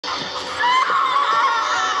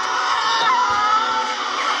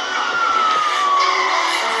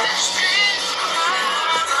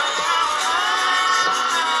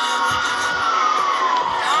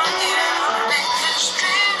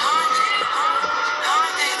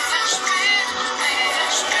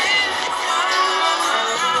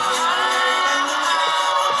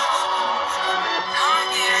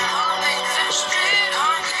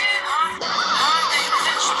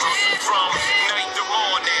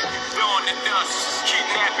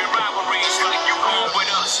typing rivalries like you going with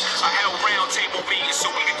us. I held round table meetings so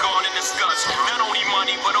we could go on and discuss not only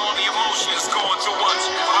money but all the emotions going through us.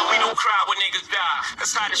 Why we don't cry when niggas die?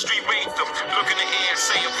 That's how the street raised them. Look in the air,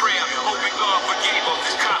 say a prayer, hoping God forgave them.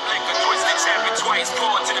 Cop liquor, twisted, tapping twice,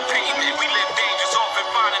 poured to the pavement. We live dangerous, often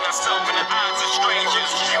finding ourselves in the eyes of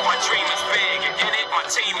strangers. My dream is big, and in it, my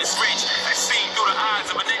team is rich. As seen through the eyes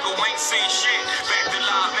of a nigga who ain't seen shit. Back to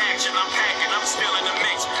live action, I'm packing, I'm still in the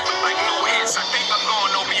mix. Like no hits, I think I'm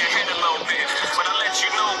going over your head a little bit. But I let you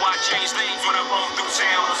know I change lanes when I roam through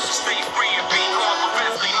town. Stay free and be more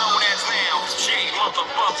professionally known as now. J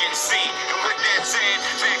motherfucking C. And with that said,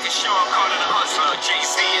 back to Sean Carter the Hustler.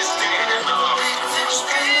 JC is dead.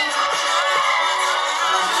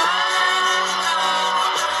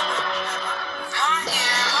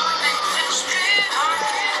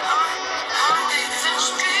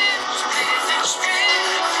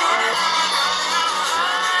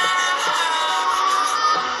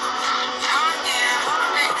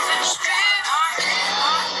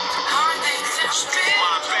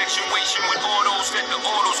 With autos, that the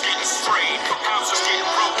autos getting sprayed, houses getting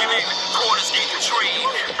broken in, quarters getting trade,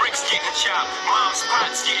 bricks getting chopped, mom's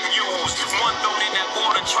pots getting used, one thrown in that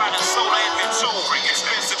water, try to soda in the two,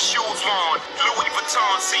 expensive shoes on, Louis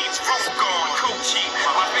Vuitton seats, roof gone, Gucci,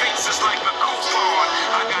 my face is like a coupon,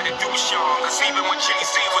 I gotta do Sean, cause even when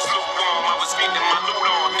Jay-Z was lukewarm, I was getting my loot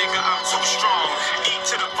on, nigga, I'm too strong, eat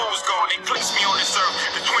to the fool's gone, they placed me on this earth,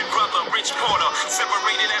 the twin brother, Rich Porter,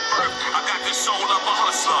 separated at birth, I got the soul of a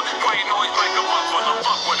hustler, quiet noise like a buffalo,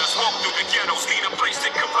 fuck with us, walk through the ghettos, need a place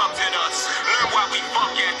that corrupted us, learn why we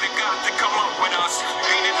fuck at the God to come up with us,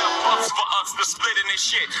 ain't enough bucks for us to split in this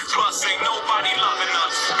shit, plus ain't nobody loving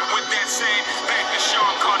us, and with that said, back to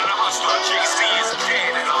Sean Carter the Hustler, JC is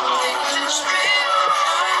dead and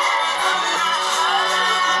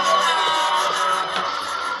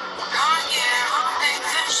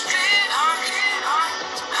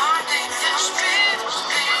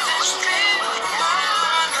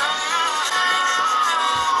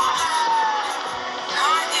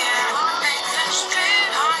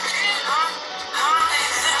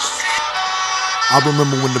I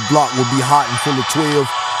remember when the block would be hot and full of 12.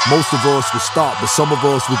 Most of us would stop, but some of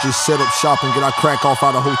us would just set up shop and get our crack off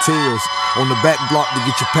out of hotels. On the back block to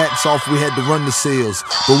get your packs off, we had to run the sales.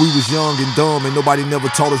 But we was young and dumb and nobody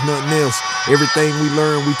never taught us nothing else. Everything we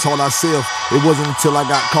learned, we taught ourselves. It wasn't until I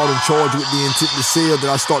got caught and charged with the intent to sell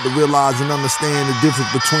that I started to realize and understand the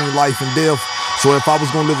difference between life and death. So if I was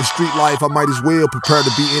gonna live a street life, I might as well prepare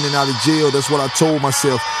to be in and out of jail. That's what I told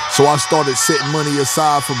myself. So I started setting money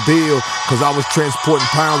aside for bail, cause I was transporting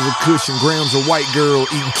pounds of kush and grams of white girl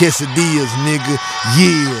eating quesadillas, nigga.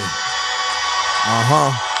 Yeah.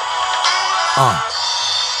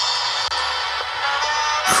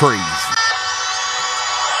 Crazy.